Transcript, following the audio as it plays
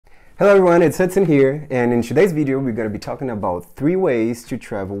Hello everyone, it's Hudson here, and in today's video we're going to be talking about 3 ways to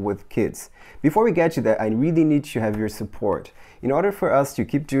travel with kids. Before we get to that, I really need to have your support. In order for us to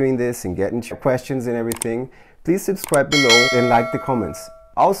keep doing this and get into questions and everything, please subscribe below and like the comments.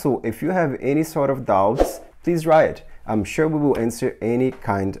 Also, if you have any sort of doubts, please write. I'm sure we will answer any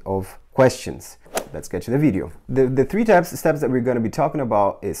kind of questions. Let's get to the video. The 3 steps that we're going to be talking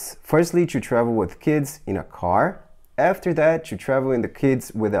about is firstly to travel with kids in a car. After that, to travel in the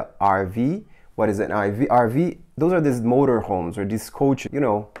kids with an RV. What is an RV? Those are these motor homes or these coaches,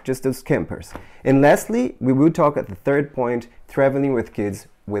 just those campers. And lastly, we will talk at the 3rd point, traveling with kids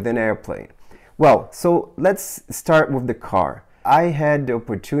with an airplane. Well, so let's start with the car. I had the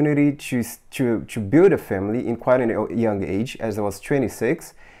opportunity to build a family in quite a young age, as I was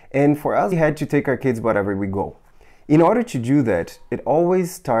 26. And for us, we had to take our kids wherever we go. In order to do that, it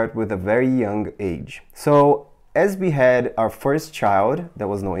always starts with a very young age. So as we had our first child, that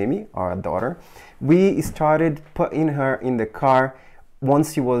was Noemi, our daughter, we started putting her in the car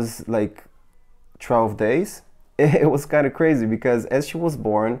once she was like 12 days. It was kind of crazy because as she was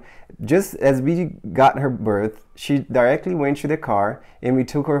born, just as we got her birth, she directly went to the car and we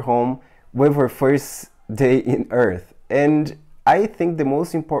took her home with her first day in Earth. And I think the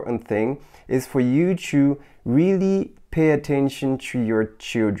most important thing is for you to really pay attention to your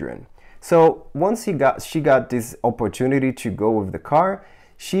children. So once she got this opportunity to go with the car,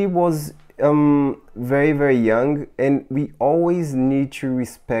 she was very, very young, and we always need to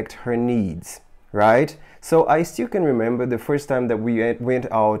respect her needs, right? So I still can remember the first time that we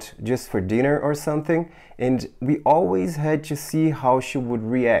went out just for dinner or something, and we always had to see how she would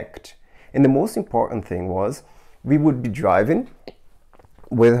react. And the most important thing was we would be driving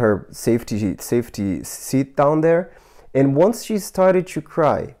with her safety seat down there. And once she started to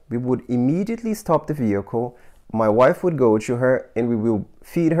cry, we would immediately stop the vehicle. My wife would go to her and we will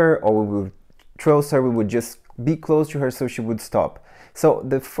feed her, or we would trust her. We would just be close to her so she would stop. So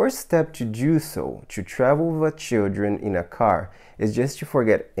the first step to do so, to travel with children in a car, is just to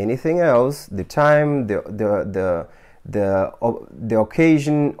forget anything else, the time, the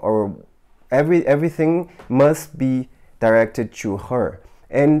occasion, or everything must be directed to her.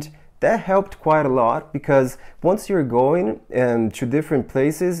 And that helped quite a lot, because once you're going to different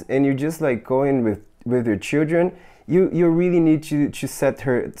places and you're just like going with your children, you really need to set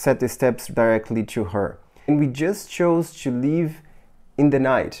the steps directly to her. And we just chose to leave in the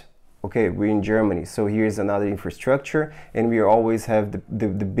night. Okay, we're in Germany, so here's another infrastructure, and we always have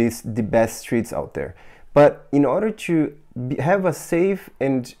the best streets out there. But in order to have a safe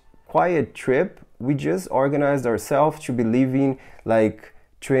and quiet trip, we just organized ourselves to be leaving like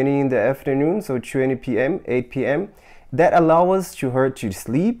 20 in the afternoon, so 20 p.m., 8 p.m. That allows her to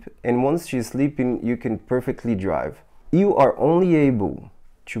sleep, and once she's sleeping, you can perfectly drive. You are only able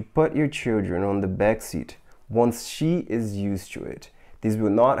to put your children on the back seat once she is used to it. This will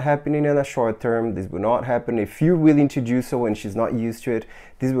not happen in a short term. This will not happen if you're willing to do so and she's not used to it.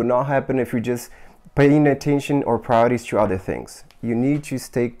 This will not happen if you're just paying attention or priorities to other things. You need to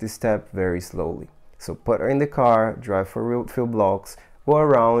take this step very slowly. So put her in the car, drive for a few blocks, go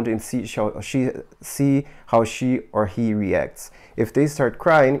around and see how she or he reacts. If they start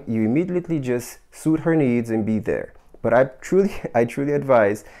crying, you immediately just suit her needs and be there. But I truly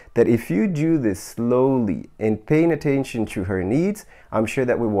advise that if you do this slowly and paying attention to her needs, I'm sure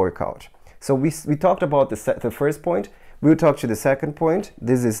that will work out. So we talked about the first point. We'll talk to the second point.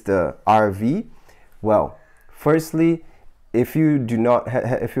 This is the RV. Well, firstly, if you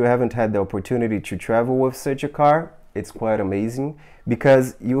haven't had the opportunity to travel with such a car, it's quite amazing,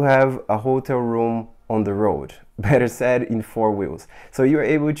 because you have a hotel room on the road, better said, in 4 wheels. So you're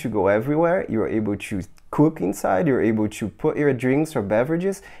able to go everywhere, you're able to cook inside, you're able to put your drinks or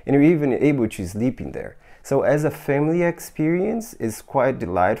beverages, and you're even able to sleep in there. So as a family experience, it's quite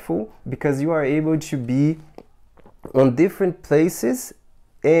delightful, because you are able to be on different places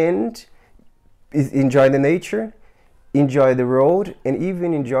and enjoy the nature, enjoy the road, and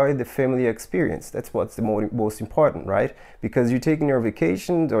even enjoy the family experience. That's what's the most important, right? Because you're taking your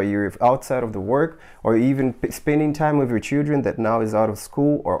vacations, or you're outside of the work, or even spending time with your children that now is out of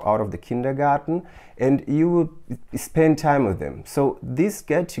school or out of the kindergarten, and you will spend time with them. So this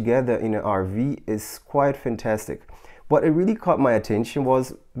get together in an RV is quite fantastic. What really caught my attention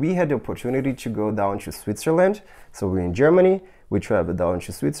was we had the opportunity to go down to Switzerland. So we're in Germany, we traveled down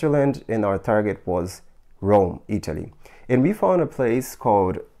to Switzerland, and our target was Rome, Italy. And we found a place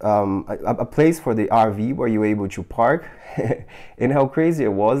called, a place for the RV where you were able to park. And how crazy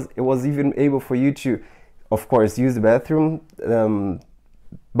it was even able for you to, of course, use the bathroom,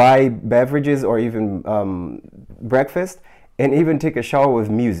 buy beverages or even breakfast, and even take a shower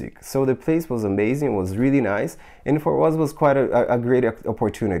with music. So the place was amazing, it was really nice, and for us was quite a great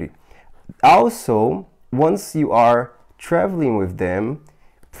opportunity. Also, once you are traveling with them,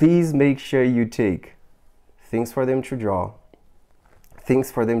 please make sure you take things for them to draw,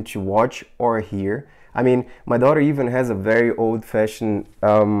 things for them to watch or hear. I mean, my daughter even has a very old-fashioned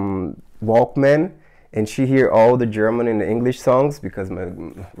Walkman, and she hear all the German and English songs because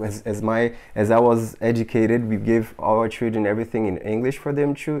as I was educated, we give our children everything in English for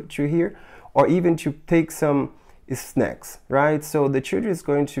them to hear, or even to take some snacks, right? So the children is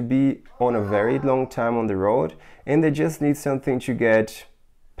going to be on a very long time on the road, and they just need something to get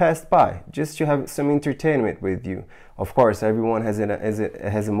passed by, just to have some entertainment with you. Of course, everyone has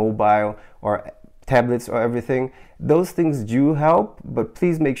a mobile or tablets or everything. Those things do help, but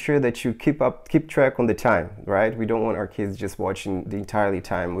please make sure that you keep track on the time, right? We don't want our kids just watching the entirely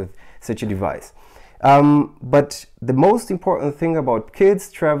time with such a device. But the most important thing about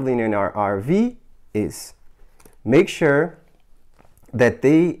kids traveling in our RV is make sure that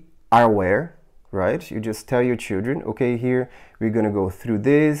they are aware, right? You just tell your children, okay, here we're gonna go through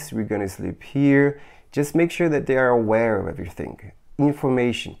this, we're gonna sleep here. Just make sure that they are aware of everything.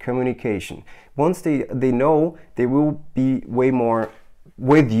 Information, communication. Once they know, they will be way more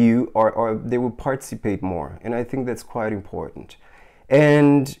with you, or they will participate more. And I think that's quite important.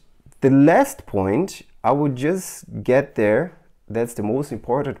 And the last point, I would just get there. That's the most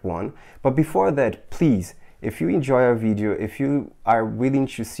important one. But before that, please, if you enjoy our video, if you are willing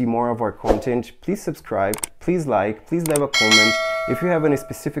to see more of our content, please subscribe, please like, please leave a comment. If you have any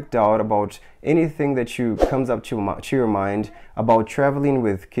specific doubt about anything that comes up to your mind about traveling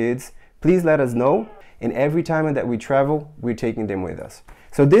with kids, please let us know. And every time that we travel, we're taking them with us.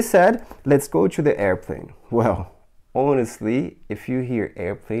 So this said, let's go to the airplane. Well, honestly, if you hear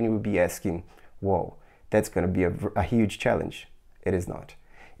airplane, you will be asking, whoa, that's going to be a huge challenge. It is not.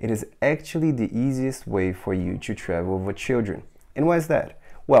 It is actually the easiest way for you to travel with children. And why is that?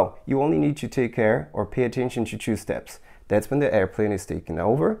 Well, you only need to take care or pay attention to 2 steps. That's when the airplane is taking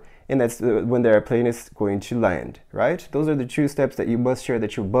over, and that's when the airplane is going to land, right? Those are the 2 steps that you must sure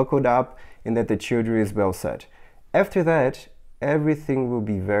that you're buckled up and that the children is well set. After that, everything will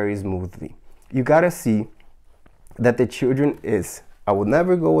be very smoothly. You gotta see that the children is, I would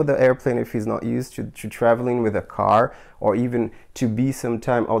never go with the airplane if he's not used to traveling with a car, or even to be some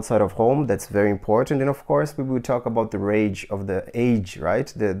time outside of home. That's very important. And of course, we will talk about the age, right?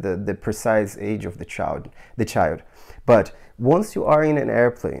 The precise age of the child. But once you are in an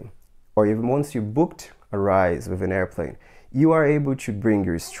airplane, or even once you booked a ride with an airplane, you are able to bring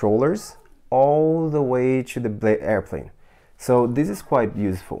your strollers all the way to the airplane. So this is quite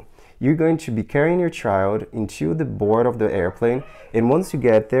useful. You're going to be carrying your child into the board of the airplane, and once you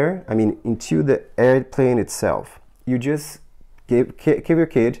get there, I mean into the airplane itself, you just give your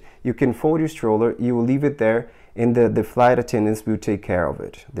kid, you can fold your stroller, you will leave it there, and the flight attendants will take care of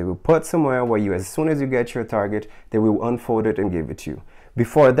it. They will put somewhere where you, as soon as you get your target, they will unfold it and give it to you.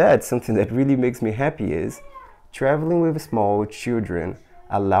 Before that, something that really makes me happy is traveling with small children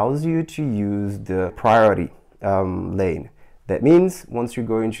allows you to use the priority lane. That means once you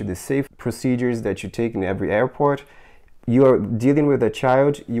go into the safe procedures that you take in every airport, you are dealing with a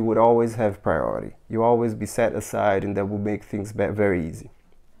child, you would always have priority. You always be set aside, and that will make things very easy.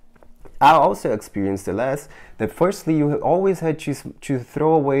 I also experienced the last that firstly you always had to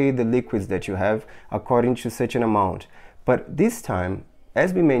throw away the liquids that you have according to such an amount. But this time,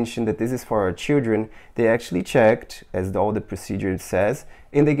 as we mentioned that this is for our children, they actually checked, as all the procedure says,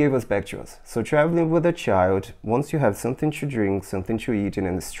 and they gave us back to us. So traveling with a child, once you have something to drink, something to eat, and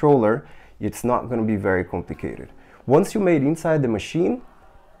a stroller, it's not going to be very complicated. Once you made inside the machine,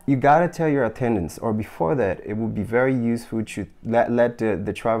 you gotta tell your attendants, or before that, it would be very useful to let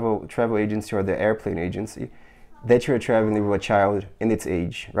the travel agency or the airplane agency that you're traveling with a child in its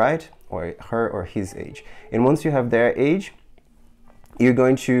age, right? Or her or his age. And once you have their age, you're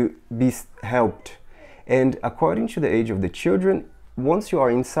going to be helped. And according to the age of the children, once you are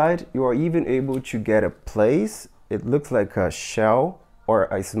inside, you are even able to get a place. It looks like a shell or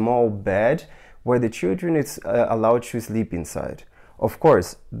a small bed where the children is allowed to sleep inside. Of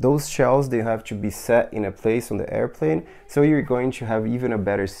course, those shells, they have to be set in a place on the airplane, so you're going to have even a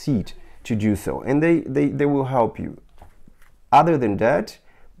better seat to do so. And they will help you. Other than that,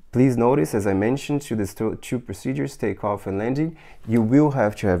 please notice, as I mentioned, to the 2 procedures, takeoff and landing, you will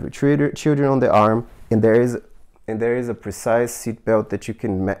have to have your children on the arm, and there is a precise seat belt that you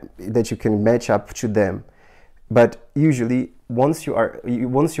can match up to them. But usually, once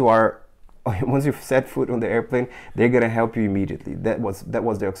you've set foot on the airplane, they're gonna help you immediately. That was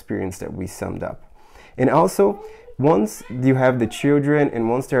the experience that we summed up. And also, once you have the children and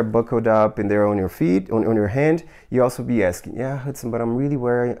once they're buckled up and they're on your feet, on your hand, you also be asking, yeah, Hudson, but I'm really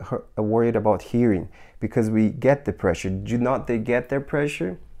worried about hearing, because we get the pressure. Do not they get their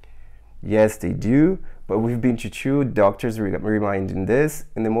pressure? Yes, they do, but we've been to two doctors reminding this,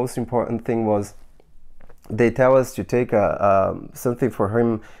 and the most important thing was they tell us to take something for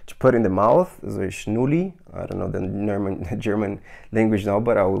him to put in the mouth, so a Schnulli. I don't know the German language now,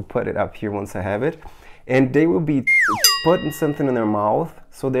 but I will put it up here once I have it. And they will be putting something in their mouth,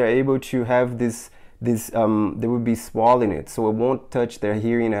 so they're able to have they will be swallowing it, so it won't touch their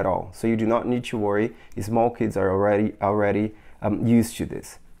hearing at all. So you do not need to worry. Small kids are already used to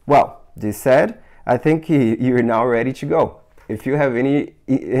this. Well, this said, I think you're now ready to go. If you have any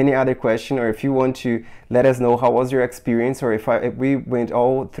other question, or if you want to let us know how was your experience, or if we went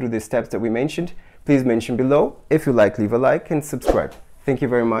all through the steps that we mentioned, please mention below. If you like, leave a like and subscribe. Thank you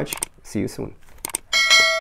very much. See you soon.